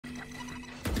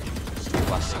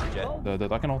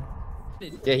I can hold.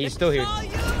 Yeah, he's still here.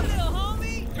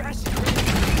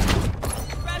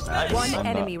 One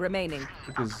enemy remaining.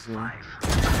 Because,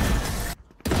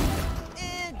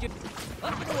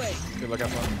 Good look out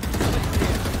front.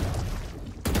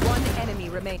 One enemy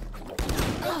remaining.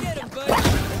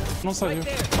 no side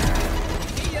here.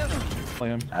 Play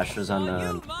him. Asher's on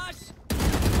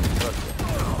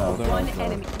One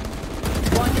enemy.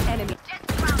 One enemy.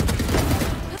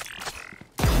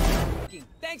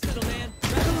 Thanks, little man.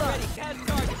 Ready, catch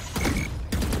target.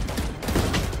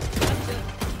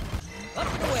 Up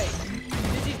and away.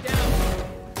 Dizzy's down.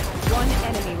 One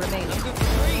enemy remaining.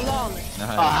 Flawless.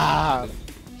 Ah!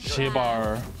 Shibar.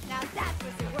 Now that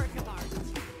was a work of art.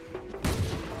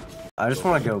 I just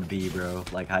want to go B, bro.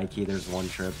 Like high key, there's one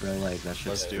trip, bro. Like that shit's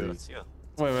Let's do it.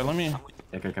 Wait, let me.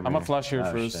 Okay, I'm gonna flash here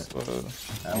oh, first.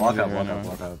 Walk up.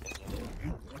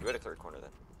 Go to third corner then.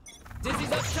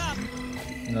 Dizzy's up top.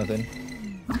 Nothing.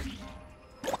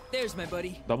 There's my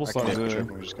buddy. Double I can stars nade the there.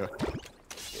 trip, we just go. Okay,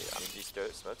 I'm G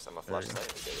smokes. I'm a flash side.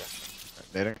 Okay, yeah.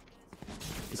 Nading.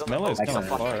 He's on Melee is the kind of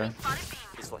fire.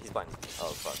 He's blind.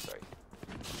 Oh fuck, sorry.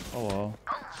 Oh wow.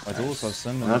 My duels have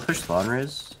SEN. I'm gonna push spawn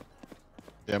raise.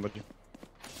 Yeah, but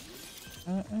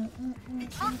Never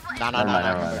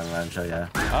mind, chill, yeah.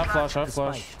 I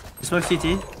flash. You smoke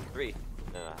CT? 3.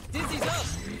 No. Dizzy's up.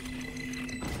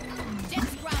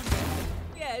 Just grounded.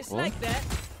 Yeah, it's What? like that.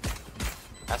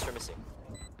 Asher missing.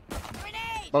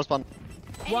 Grenade. both spawn.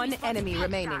 One enemy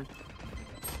remaining.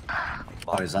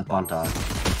 Oh, he's up on top.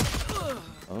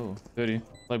 Oh, 30.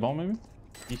 Play bomb maybe?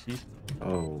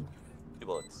 Oh. 2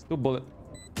 bullets. 2 bullet.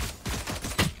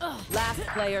 Last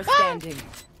player standing.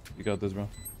 You got this, bro.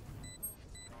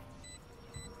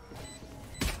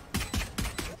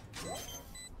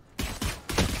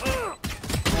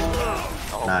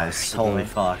 Nice. Holy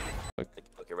fuck.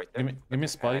 Okay, right there. Give me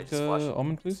spike,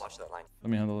 Omen, please. Flash that line.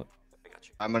 Let me handle it. I got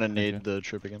you. I'm gonna nade the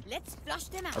trip again. Let's flush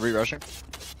them out. Are we rushing?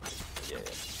 Yeah.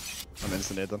 I'm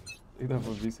instant nade them. Take that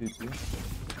for VCT.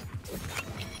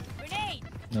 Grenade.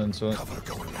 None, so.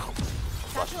 Satchel out.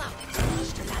 Satchel out.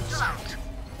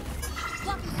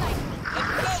 Blocking sight.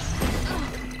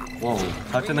 Whoa.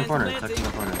 Tucked in the corner. There's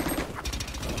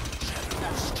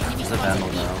a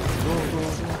vandal now.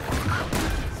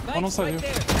 Oh, no side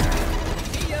here.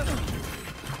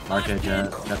 Market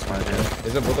jet. That's market.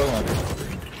 There's a bulldog on.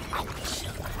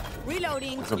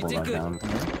 Reloading. There's a bulldog down.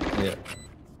 Yeah.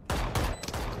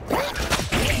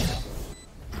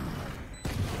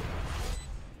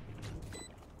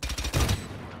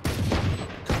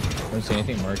 I don't see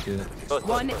anything marked yet.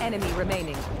 One enemy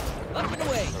remaining. Up and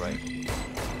away. Alright.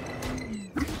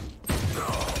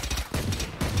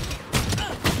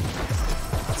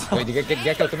 Wait, you get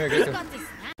Gekko, come here, Gekko. Got this.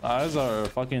 Eyes are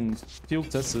fucking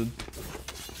field tested.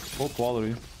 Full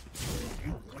quality.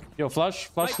 Yo, flash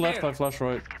Right left, there. I flash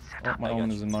right. Oh, my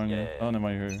own is annoying me. Yeah. Oh, never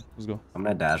mind, here. Let's go. I'm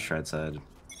gonna dash right side.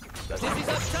 Dizzy's up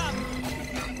top.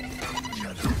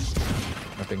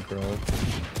 Nothing for all.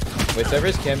 Wait,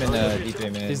 Cypher's Cam and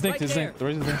D3, man. He's dinked, The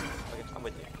raise is dinked. Okay, I'm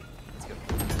with you. Let's go.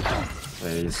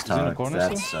 Wait, he's in the tucked. corner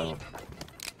That's still? so.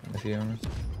 I see him.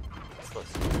 It's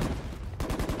close.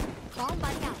 Bomb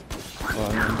buddy out. Oh, I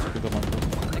need to pick up my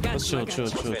I got Let's you. chill.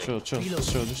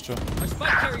 Just chill. Our spike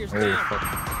carrier's Oh, down. fuck.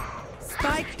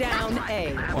 Spike down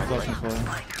A. I'm flashing for him.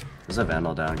 There's a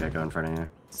vandal down, Gekko in front of you.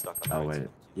 Stuck on Oh the right wait.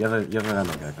 You have a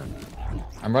vandal, Gekko.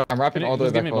 I'm wrapping all the way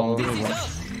Give back me bomb, home. give me bomb.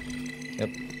 Yep.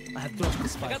 I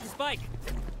got the spike.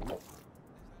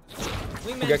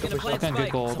 Wingman's Gekko gonna push I plant can't get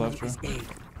spike. gold after.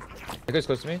 Gekko's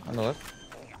close to me, on the left.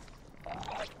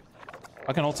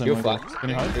 I can ult him. You maybe. flat. Can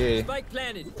you hide? Yeah, Spike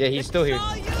planted. yeah, he's still here.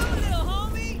 Oh, you little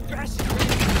homie. Thrash.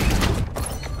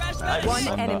 One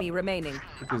I'm enemy remaining.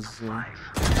 Because, Nice.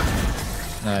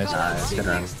 Nice, good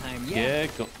run. Next time, yeah.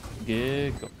 Gekko.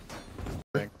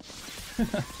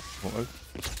 What?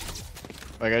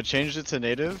 Like I changed it to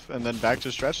native and then back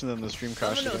to stretch and then the stream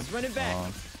crashed again. Dominoes, run it back.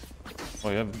 Oh,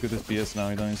 you have good FPS now,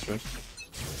 you don't need stretch.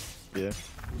 Yeah.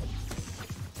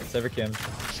 Cypher Cam.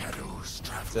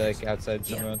 It's like outside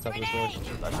somewhere on top of this wall. Up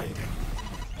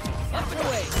and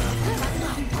away.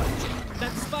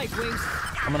 That's the spike, Wings.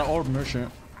 I'm gonna orb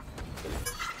merchant.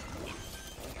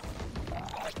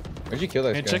 Where'd you kill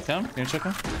that Can you guy? check him? Can you check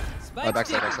him? Spike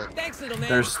backside, down. backside. Thanks, little man.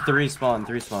 There's 3 spawn.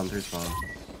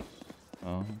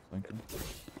 Oh, thank you.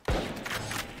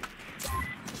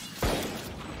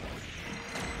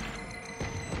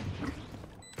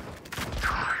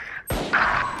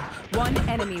 One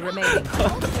enemy remaining.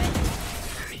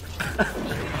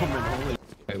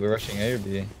 Wait, we're rushing A or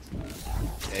B?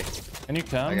 Hey, Can you I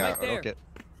cam? got there. rocket.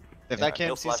 If I no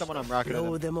can't see flash someone, though. I'm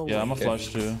rocketing them. Yeah, I'm a flash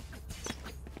too.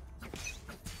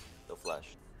 No flash.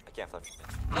 I can't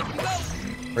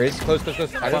flash. Raise, close. I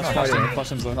don't know how to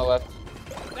Flash him, on the left.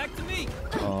 Back to me.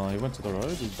 he went to the right,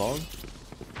 his dog.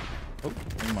 Oh,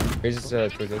 never mind. Raise is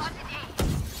towards us. Like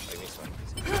me, so.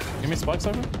 Give me spike,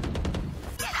 Cypher.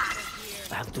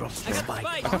 I got spike.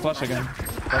 I can flash again.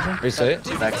 Flash him. Raise it.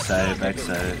 Backside.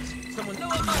 Someone know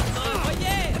about oh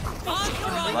yeah.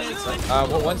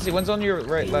 Well, one's on your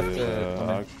right, left.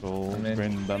 Actual I'm in.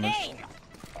 brain damage. Hey.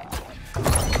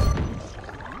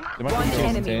 They might One be killing.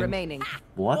 enemy contained. remaining.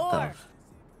 What the? I'm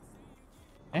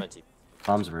gonna TP.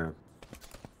 Bombs bro.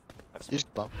 I've You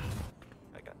just bump.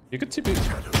 I got. You could TP.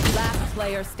 Last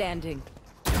player standing.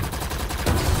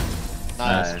 Nice.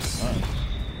 Nice. Nice. You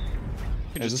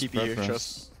can Is just this TP your preference?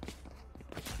 trust.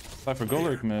 Cypher, go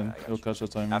lurk mid. I got He'll you. catch the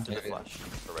timing. After the flash.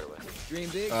 Or right away. Dream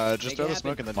big. Just make throw it the happen.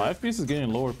 smoke and then My FPS is getting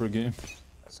lower per game.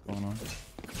 What's going on?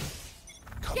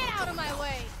 Get out of my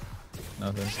way.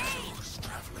 Nothing.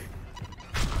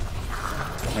 I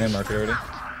didn't mark it already.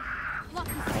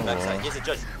 Backside. He's a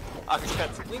judge. Ah, good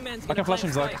defense. Wingman's I gonna can flash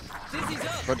him, plant Zach. spike. Dizzy's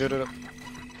up. Go do it.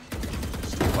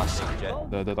 Flashing jet.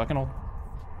 Dead. I can hold.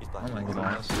 He's Oh blind. my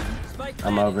goodness. Spike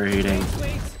I'm planted. overheating.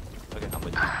 Wings. Okay, I'm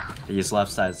with you. He's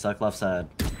left side. Suck left side.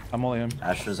 I'm only him.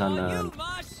 Astra's On you, unknown.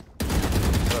 Mosh.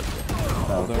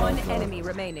 One enemy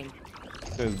remaining.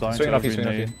 He's dying Swing to off you, every swing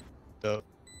off you. nade. Dope.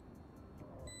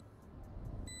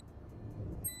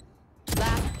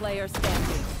 Last player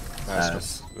standing. Nice.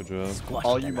 Nice. Good job.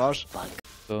 All you Mosh.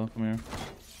 So, come here.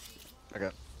 Okay.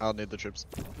 I'll need the troops.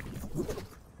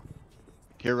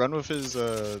 Here, run with his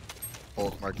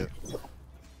ult market.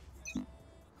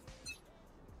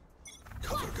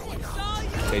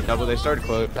 They double. They started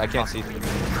close. I can't see.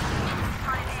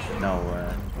 No way.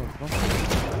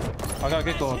 I got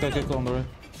Gekko on the right.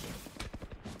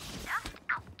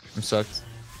 I'm sucked.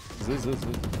 This.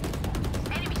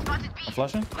 I'm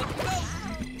flashing.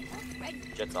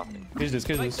 Jet's off me. Cage this.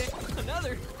 Right there.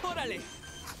 Another. Órale.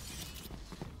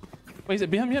 Wait, is it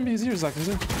behind me? He's here, Zach. He's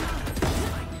here.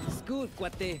 School,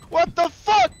 cuate. What the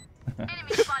fuck?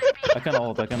 I can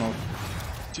ult.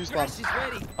 Two Thrash spots. is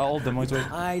ready. I'll ult them. Wait.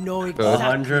 I know Go.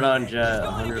 100 on jet.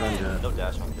 100 on jet. No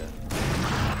dash on jet.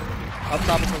 Up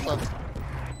top, up top.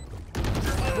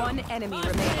 One enemy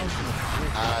remaining.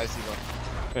 Ah, I see one.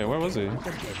 Wait, where was he?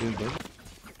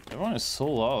 Everyone is so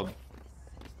loud.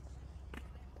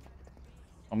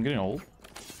 I'm getting old.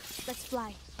 Let's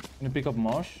fly. Can you pick up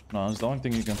Mosh? No, it's the only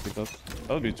thing you can pick up.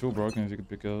 That would be too broken if you could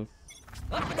pick up.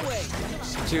 Up and away.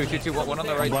 Two. One on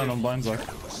the right. I'm blind, Zach.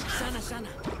 Sana.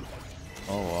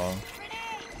 Oh wow.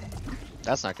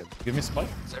 That's not good. Give me spike.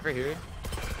 Cypher here.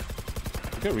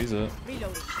 You can reset.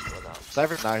 Reloading.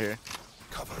 Cypher's not here.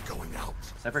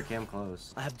 Cypher cam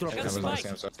close. I have dropped I the was gonna spike. say,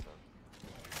 I'm sorry.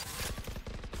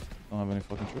 Don't have any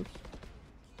fucking troops.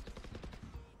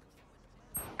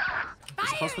 He's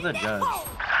close with a judge.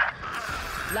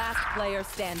 Last player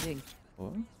standing.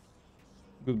 What?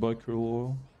 Goodbye, cruel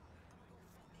oil.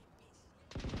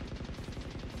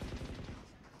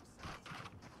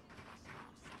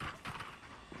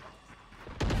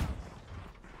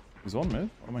 He's on mid?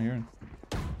 What am I hearing?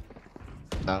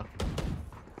 No.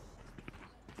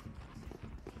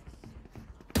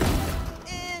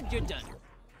 And you're done.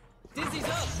 Dizzy's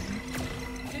up.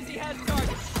 Dizzy has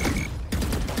target.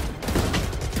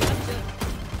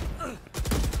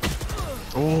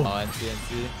 Oh,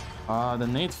 NT. Ah, the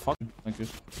nade fucking. Thank you.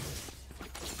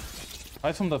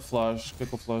 Hide from the flash.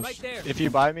 Gekko flash. Right there. If you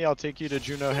buy me, I'll take you to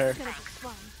Juno Hair. It's gonna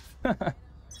be fun.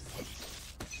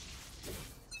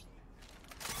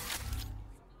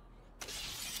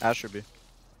 Asher B.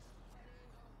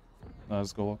 Nah,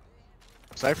 let's go.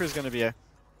 Cypher's gonna be a.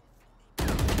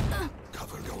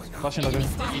 Flashing again.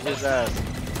 Eat his ass.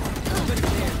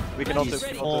 We can ult it. We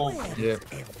can ult it. Yeah.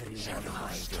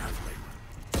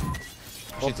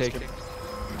 She take.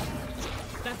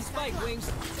 That's the spike,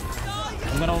 Wings.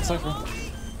 I'm gonna ult Cypher.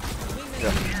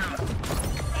 Yeah.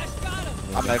 Thrash got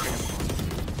him. I'm knifing him.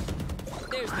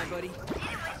 There's my buddy.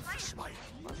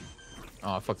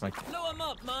 Oh, fuck my. Blow him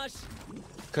up, Mosh.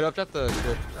 Could have dropped the.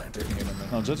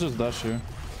 No, just dash here.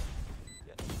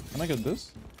 Can I get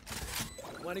this?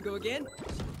 Wanna go again?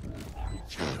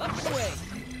 Up and away.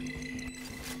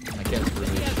 I can't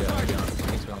really shit. I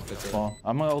can't. Oh,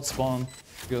 I'm gonna ult spawn.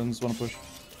 You guys wanna push?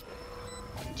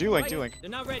 Do link. They're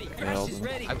not ready. Yeah, I'll Thrash is do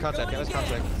it. ready. I have contact. Going Let's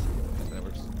contact. again. That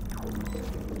works.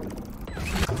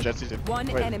 Jetsy's here. One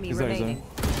Wait. enemy He's there, he's there. remaining.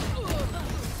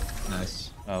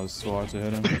 Nice. That was so hard to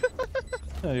hit him.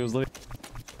 Yeah, he was late.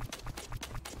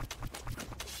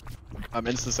 I'm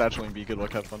insta-satcheling B. Good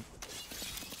luck. Have fun.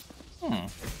 Hmm.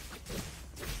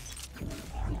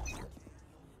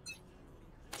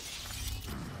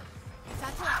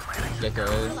 Satchel out. Gekko.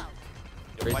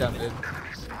 Raise down mid.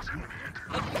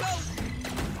 Up you go.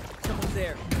 Someone's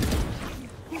there.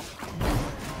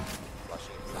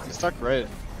 He's stuck right.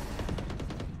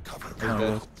 Raise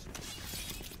dead.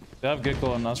 They have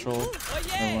Gekko and Astral. Oh Never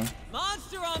yeah! mind.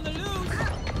 Monster on the loose.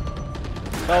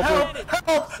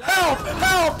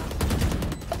 Help!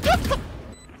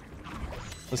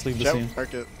 Let's leave the Jet, scene.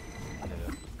 mark it.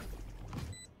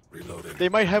 They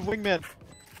might have Wingman.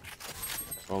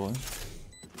 Probably.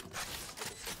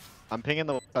 I'm pinging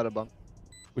the out of bump.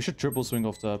 We should triple swing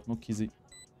off top. No kizzy.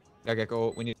 Yeah,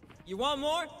 Gekko, we need. You want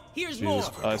more? Here's more.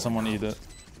 Jesus. Someone eat it.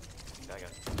 Yeah, I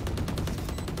got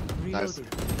it. Nice.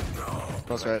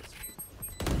 Close right.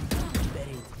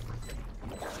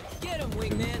 Get him,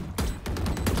 Wingman.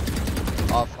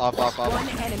 Off. One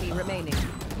enemy remaining.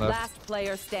 Left. Last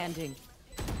player standing.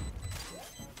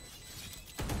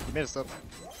 He made a step.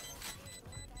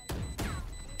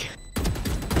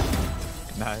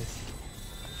 Nice.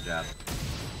 Jab.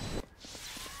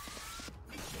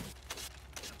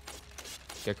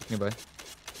 Gekko, can you buy?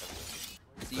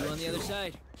 See you on the other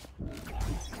side.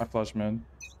 I flash mid.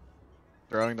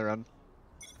 Throwing the run.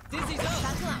 Dizzy's up.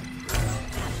 Battle out.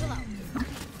 Battle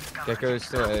out. Gekko is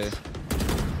still A.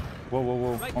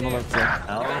 Whoa. Right On the there. left side.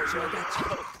 I got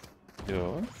you.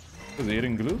 Yo. Is he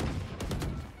eating glue?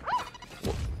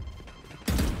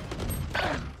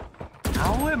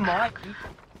 How am I?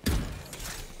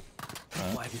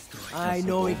 I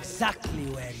know exactly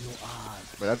where you are.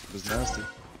 But that was nasty.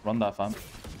 Run that fam.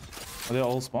 Are they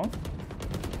all spawn?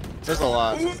 There's a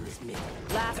lot.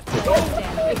 Last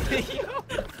player standing.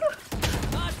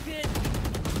 Mosh Pit.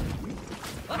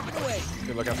 Up and away.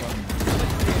 Good luck, have fun.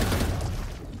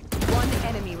 One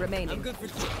enemy I'm remaining. good for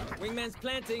Wingman's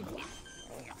planting.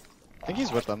 I think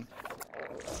he's with them.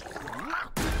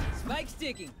 Spike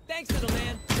sticking. Thanks, little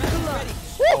man. Ready.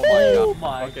 Oh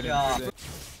my Fucking god. insane.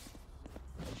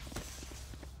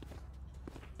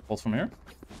 Ult from here?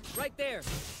 Right there.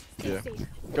 Stay Yeah. safe.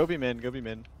 Go be min.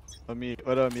 Let me and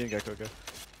Gekko go.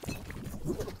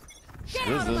 Get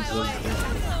out of my way.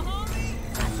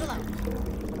 Battle out.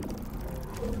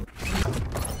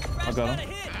 I got him.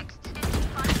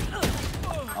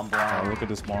 I'm Oh, blind. look at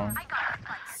this spawn.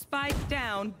 Spike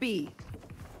down B.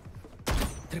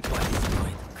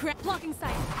 Blocking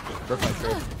sight. Broke my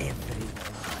trip.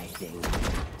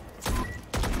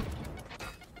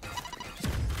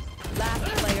 Last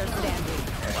player standing.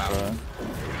 Right.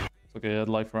 It's okay, I had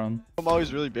life run. I'm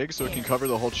always really big, so it can cover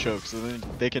the whole choke, so then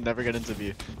they can never get into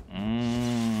B.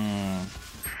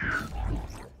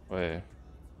 Wait.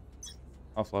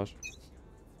 I'll flash.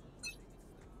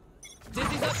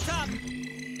 Dizzy's up top.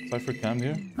 Cypher cam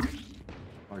here.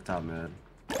 Or top mid.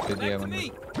 Good, Back yeah, to one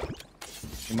me.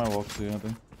 He might walk to you, I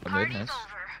think. mid, nice.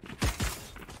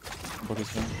 But it's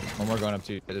fine. One more going up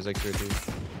to you. There's like 2 or 3.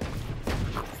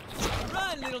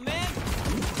 Run, little man.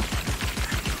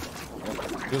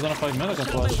 He was on a 5 minute, I can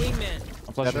Shut up, my flash. Wingman. I'm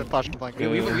Yeah, flashing. they're flashing flank. Yeah,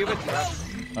 We have a trap.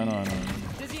 I know.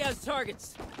 Dizzy has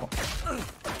targets.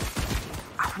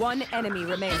 One enemy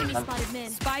remaining. Enemy spotted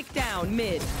mid. Spike down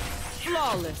mid.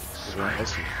 Flawless.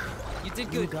 Nice. You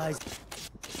did good. Guys.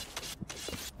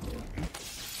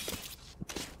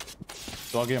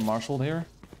 Do I get marshaled here?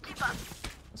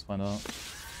 Let's find out.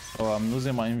 Oh, I'm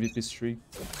losing my MVP streak.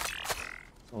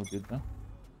 It's all good now.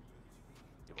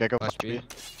 Gekko Flash flash B. B.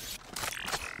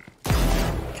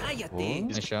 Cállate.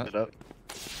 Nice shot. It up.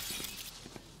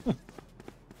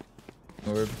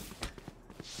 Orb.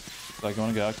 Like, you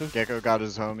wanna get active? Gekko got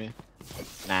his homie.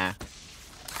 Nah.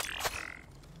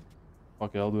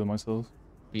 Fuck it, I'll do it myself.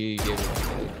 B gave it.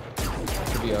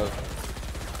 Should be out.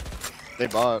 They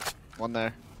bought. One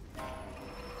there.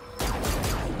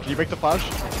 Can you break the flash?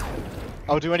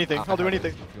 I'll do anything. I'll do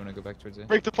anything. Do you want to go back towards it?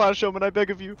 Break the flash, Omen, I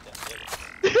beg of you.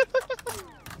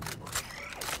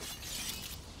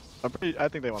 I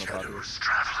think they want to pop you.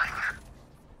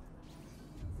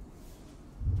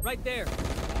 Right there.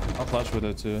 I'll flash with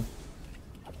it too.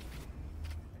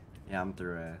 Yeah, I'm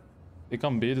through A. They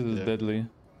come B, this is Yeah. deadly.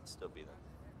 Still be there.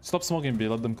 Stop smoking B,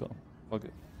 let them come. Fuck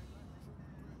it.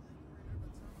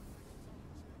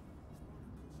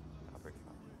 I'll break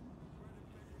front.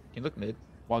 Can you look mid?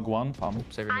 Wagwan, fam.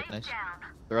 Cypher mid, nice.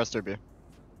 The rest are B. Up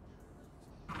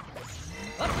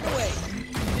and away.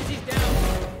 Dizzy's down.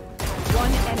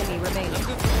 One enemy remaining. I'm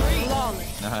good for 3.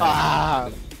 Flawless. Nice. Ah!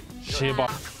 Sheba.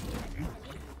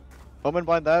 Omen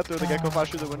blind that, throw the Gekko flash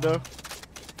through the window.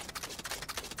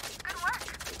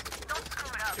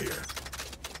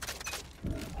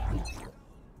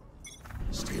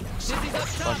 Dizzy's up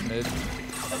top. Flash mid.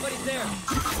 Somebody's there.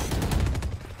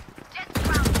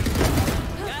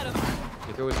 Got him.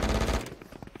 Gekko is mid.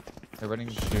 They're running.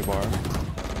 Sheba.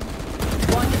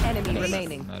 One enemy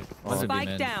remaining. One's a B Spike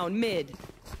mid. down mid.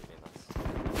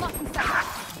 Blocking sight.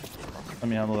 Let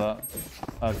me handle that.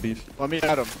 I have beef. Let me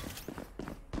at him.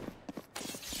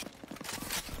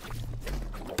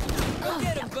 Go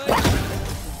get him, buddy.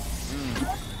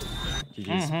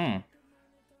 GG's. Mm-hmm.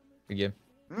 Good game.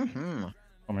 Mm-hmm.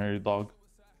 Come here, you dog.